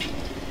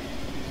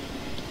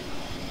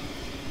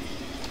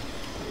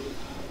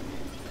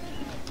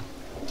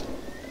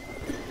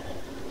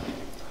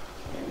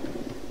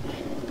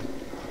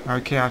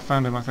 Okay, I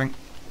found him, I think.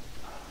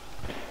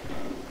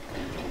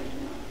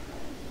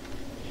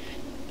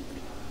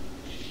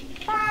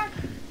 Fuck!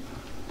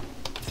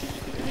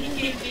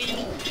 He killed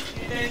me.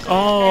 There's a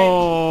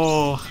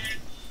Oh!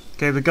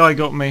 Okay, the guy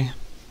got me.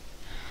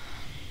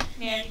 guy.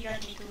 Yeah, he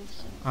got me too.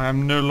 So. I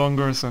am no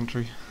longer a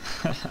sentry.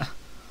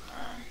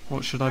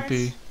 What should I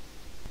be?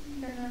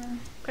 I'm gonna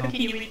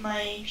continue with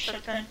my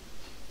shotgun.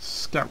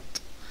 Scout.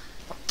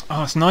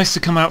 Oh, it's nice to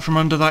come out from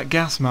under that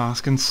gas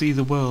mask and see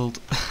the world.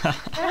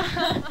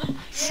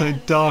 So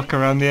dark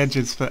around the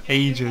edges for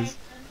ages.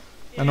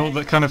 And all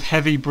that kind of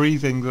heavy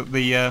breathing that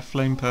the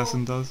flame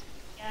person does.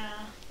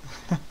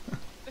 Yeah.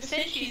 The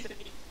sentry is a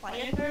bit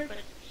quieter, but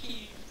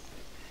he's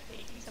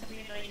making some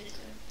weird noises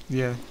too.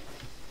 Yeah.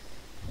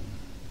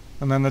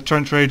 And then the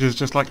trench raider is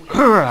just like,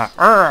 "Hurrah,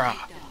 hurrah!"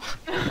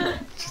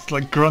 Just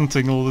like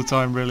grunting all the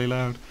time really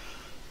loud.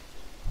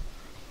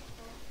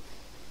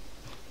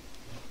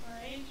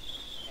 Alright,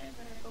 I'm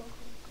gonna go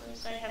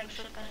because I have a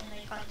shotgun and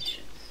I can't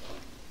shoot.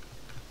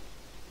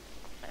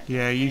 So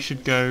Yeah, you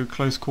should go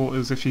close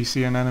quarters if you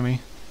see an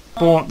enemy.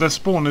 Their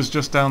spawn is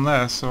just down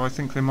there, so I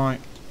think they might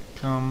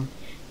come.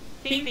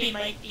 I think they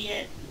might be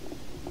at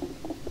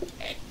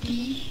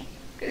D,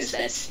 because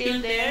that's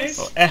still theirs.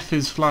 Well, F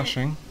is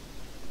flashing.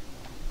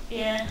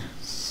 Yeah.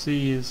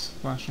 C is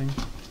flashing.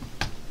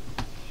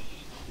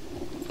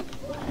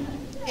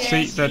 Yeah,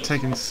 C, they're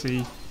taking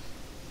C.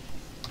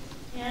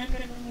 Yeah,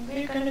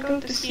 we're gonna go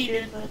to C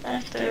then, but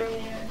after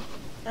we're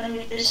done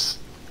with this.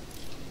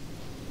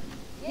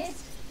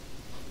 Yes.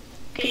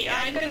 Okay,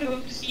 I'm gonna go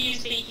to C, you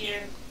stay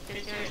here,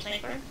 because you're a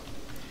sniper.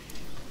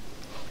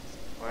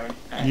 Or,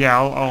 Yeah,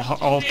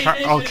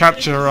 I'll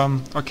capture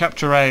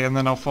A and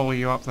then I'll follow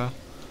you up there.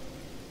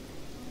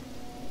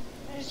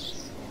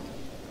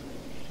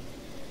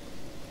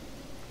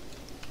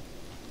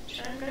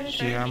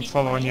 Yeah, I'm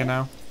following you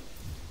now.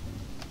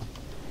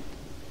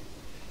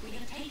 We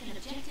have taken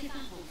objective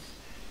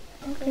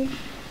apples. Okay.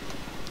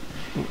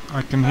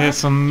 I can hear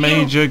some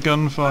major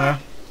gunfire.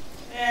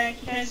 Yeah,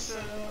 he has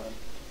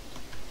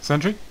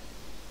Sentry?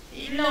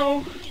 no,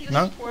 he has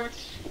No? support.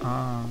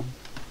 Ah.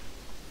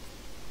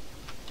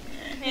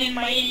 And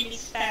my aim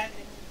is bad.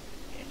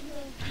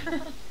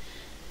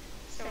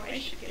 So I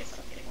should get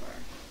something more.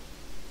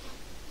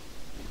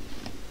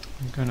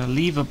 I'm gonna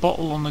leave a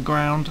bottle on the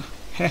ground.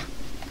 Heh.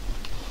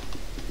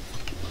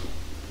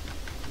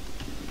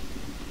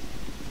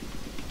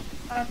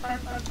 Up.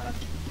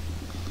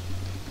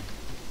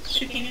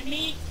 Shooting at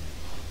me.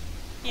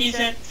 He's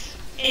at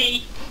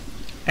A.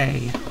 A.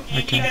 And he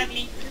Okay. got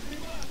me.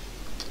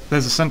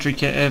 There's a sentry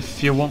kit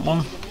if you want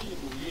one.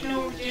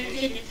 No, get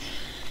it.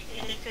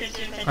 Get it, 'cause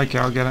you're better. Okay,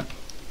 I'll get it.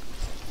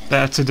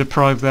 Better to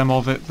deprive them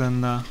of it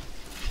than Yeah.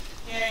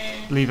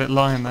 leave it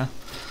lying there.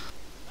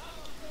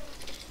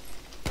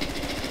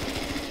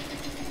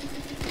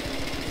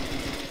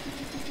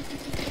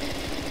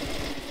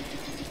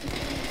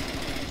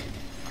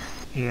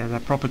 Yeah, they're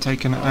proper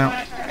taking it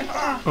out.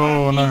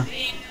 Oh no.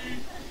 He's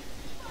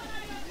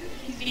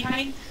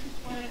behind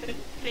one of the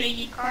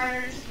flaming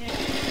cars.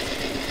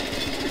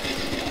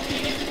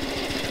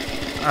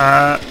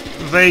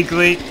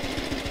 Vaguely.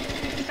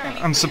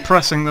 I'm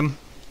suppressing them.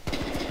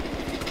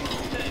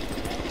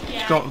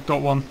 Yeah.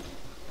 Got one.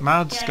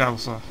 Mad Yeah.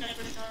 Scouser.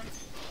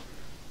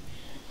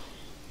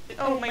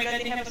 Oh my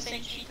god, they have a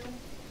sentry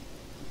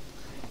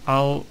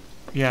too.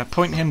 Yeah,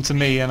 point him to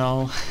me and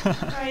I'll...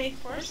 Right,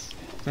 force.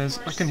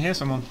 I can hear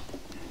someone.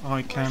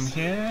 I can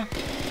hear...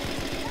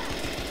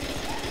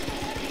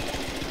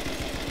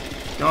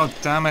 God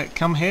damn it,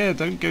 come here,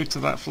 don't go to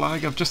that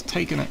flag, I've just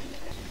taken it.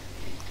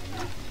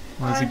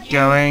 Where's he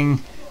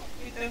going?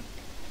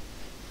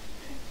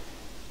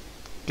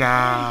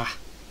 Gah.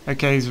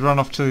 Okay, he's run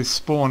off to his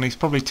spawn, he's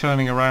probably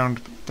turning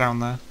around down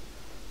there.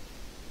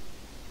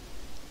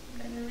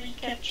 I'm gonna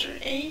recapture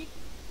A.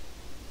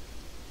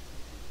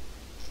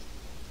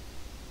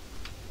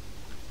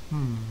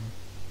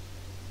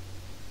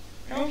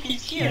 No,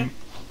 he's here.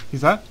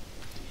 Is that?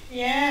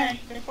 Yeah,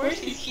 the horse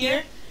is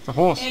here. The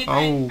horse? And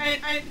Oh,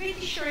 I'm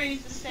pretty sure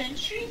it's the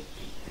sentry.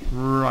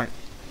 right.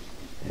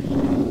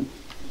 Yeah,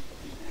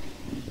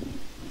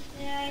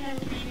 I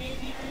have a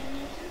baby.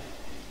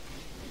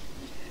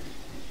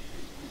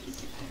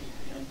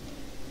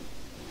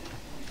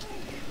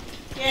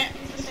 Yeah,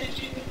 it's the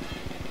sentry.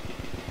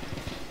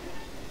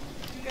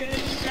 I'm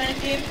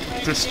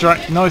gonna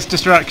distract him. Nice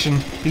distraction.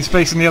 He's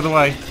facing the other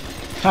way.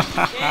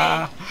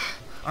 Yay.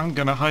 I'm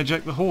gonna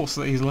hijack the horse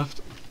that he's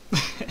left.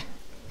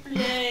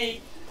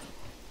 Yay.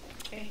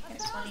 Okay,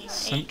 that's funny.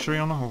 Sentry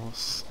on a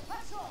horse.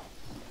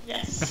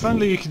 Yes. If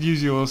only you could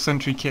use your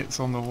sentry kits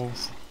on the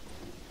horse.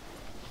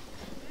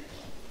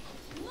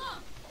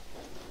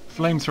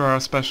 Flamethrower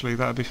especially,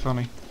 that'd be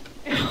funny.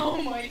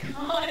 Oh my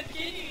god,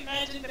 can you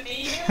imagine the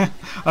mayhem?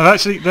 I've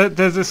actually,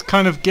 there's this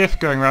kind of gif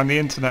going around the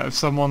internet of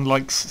someone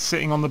like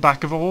sitting on the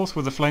back of a horse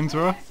with a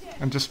flamethrower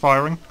and just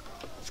firing.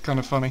 It's kind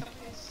of funny.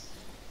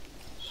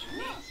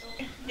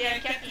 They are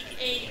capping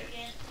A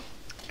again.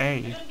 I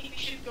A. don't think we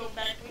should go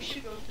back, we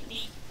should go to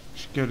D.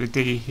 Should go to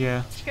D,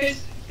 yeah.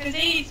 Because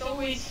A is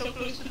always so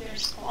close to their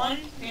spawn,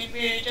 and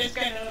we're just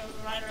gonna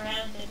run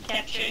around and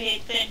capture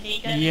it, and they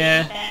gonna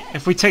Yeah, go back.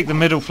 if we take the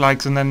middle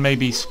flags and then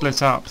maybe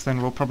split up,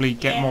 then we'll probably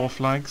get Yeah. more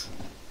flags.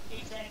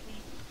 Exactly.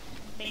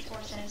 Makes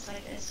more sense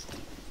like this.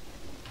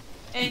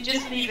 And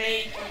just leave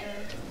A for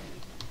the...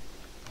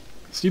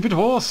 Stupid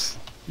horse!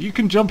 You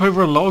can jump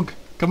over a log.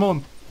 Come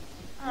on.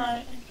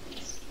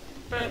 It's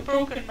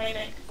broken my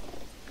leg.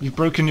 You've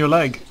broken your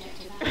leg.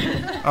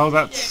 Oh,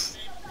 that's...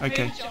 Yeah,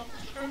 okay. maybe jump.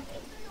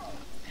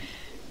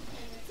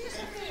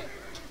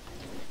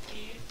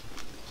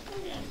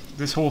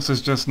 This horse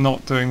is just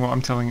not doing what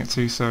I'm telling it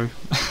to, so...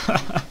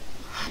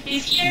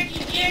 He's here,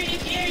 he's here,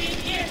 he's here,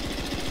 he's here!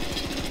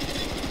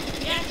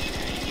 Yeah!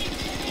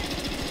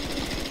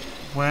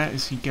 Where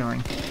is he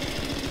going?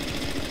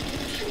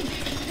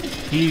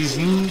 He's...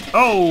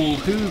 Oh!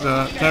 Who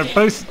the... They're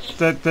both...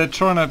 They're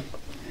trying to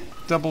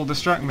double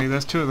distract me.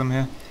 There's two of them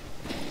here.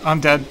 I'm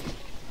dead.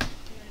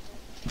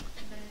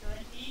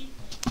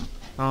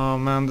 I'm Oh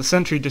man, the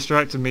sentry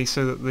distracted me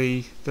so that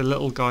the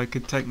little guy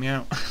could take me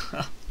out.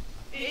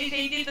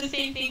 they did the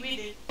same thing we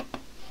did.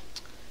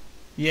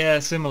 Yeah,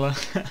 similar.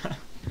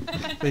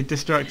 They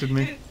distracted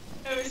me.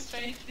 I was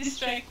trying to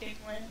distract him.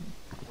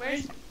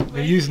 Where's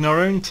They're using our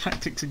own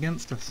tactics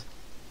against us.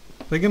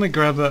 They're gonna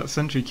grab that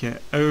sentry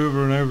kit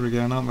over and over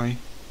again, aren't they?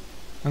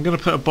 I'm gonna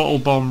put a bottle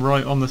bomb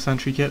right on the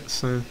sentry kit,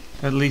 so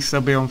at least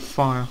they'll be on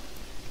fire.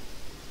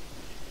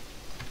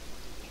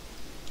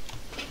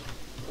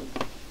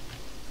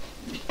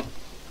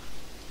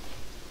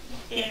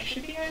 Yeah,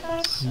 should be right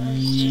now.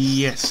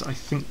 Yes, I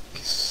think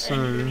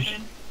so.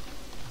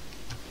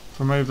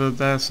 From over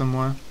there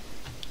somewhere.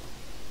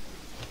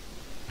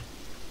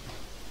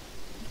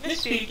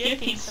 Must be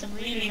getting some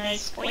really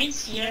nice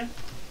points here.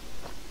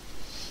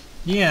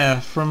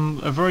 Yeah, from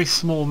a very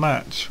small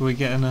match, we're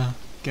getting a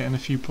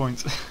few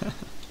points.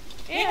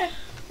 Yeah,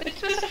 but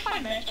it was a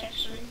fun match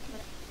actually.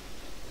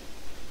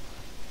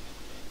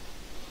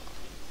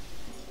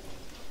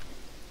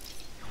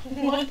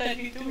 What are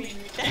you doing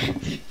with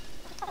that?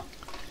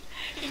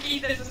 He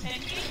does a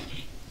sentry.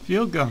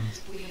 Field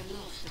guns.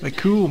 They're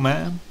cool,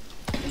 man.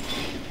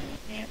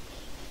 Yeah.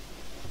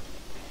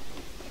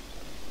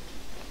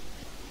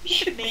 We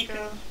should make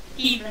a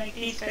team like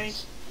these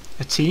guys.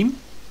 A team?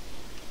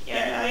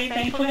 Yeah,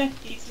 I forgot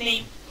its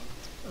name.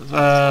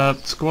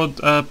 Squad,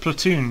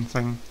 platoon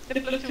thing.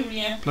 The platoon,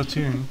 yeah.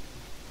 Platoon.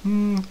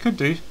 Could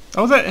do.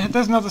 Oh,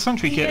 there's another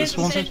sentry kit. This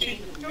one.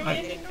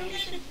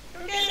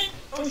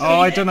 Oh,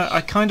 I don't know.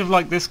 I kind of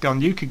like this gun.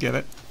 You could get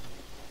it.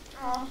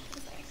 Oh,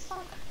 thanks.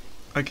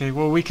 Okay,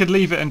 well we could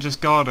leave it and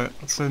just guard it,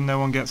 so no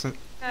one gets it.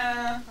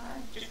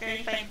 Just go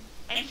if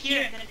I'm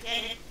here and then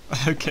get it.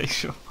 Okay,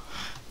 sure.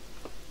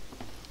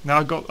 Now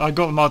I got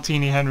the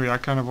Martini Henry. I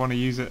kind of want to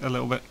use it a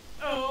little bit.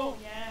 Oh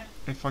yeah.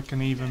 If I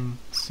can even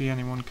see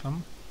anyone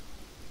come.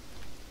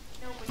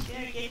 No, but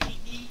they're getting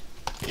D.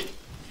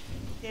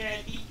 They're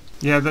at D.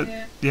 Yeah,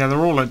 they're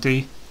all at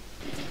D.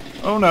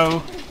 Oh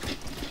no.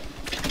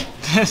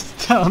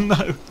 Oh no.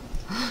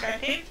 Got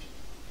him?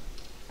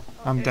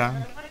 I'm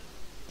down.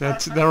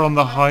 They're on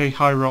the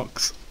high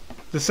rocks.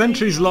 The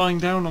sentry's lying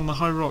down on the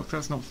high rock.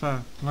 That's not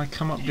fair. Can I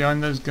come up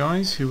behind those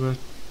guys who were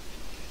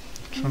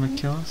trying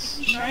to kill us?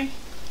 Try.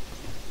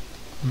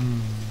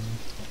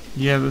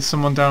 Yeah, there's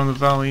someone down the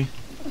valley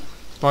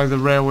by the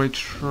railway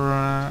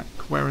track.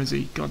 Where is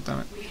he? God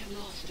damn it.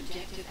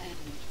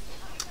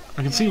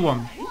 I can see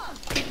one.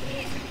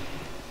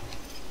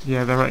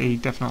 Yeah, they're at E,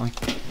 definitely.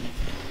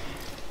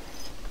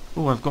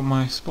 Oh, I've got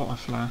my spotter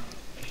flare.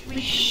 We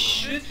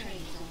should.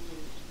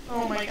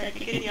 Oh my god,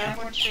 we get the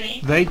armor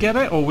train. They get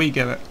it or we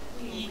get it?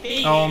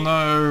 They Oh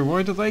no,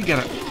 why did they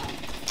get it?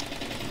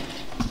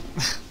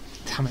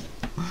 Damn it.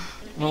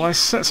 Well, I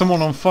set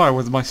someone on fire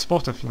with my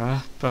spotter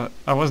flare, but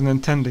I wasn't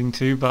intending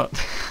to, but...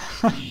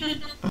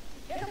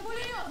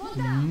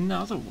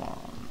 Another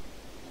one.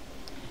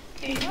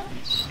 Okay,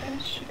 what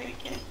should I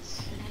get?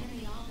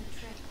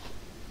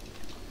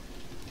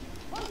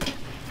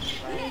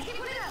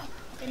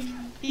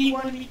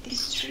 B1 with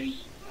this tree.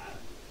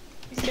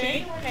 Is there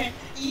anyone at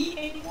E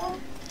anymore?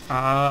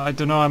 I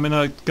don't know, I'm in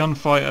a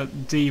gunfight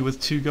at D with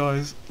two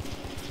guys.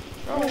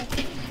 Oh,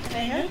 can I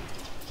help?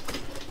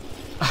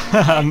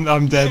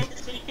 I'm dead.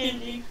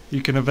 You.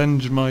 You can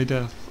avenge my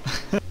death.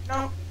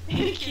 No,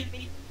 you killed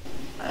me.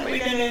 We're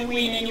gonna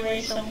win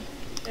anyway, so...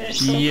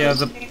 Yeah,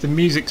 the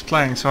music's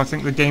playing, so I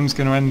think the game's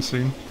gonna end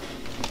soon.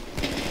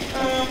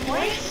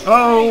 What?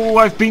 Oh,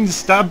 I've been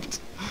stabbed!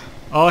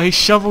 Oh, he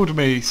shoveled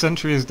me.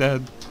 Sentry is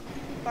dead.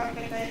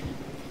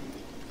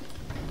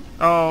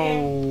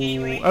 Oh,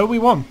 oh, we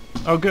won.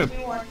 Oh, good.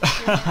 We won.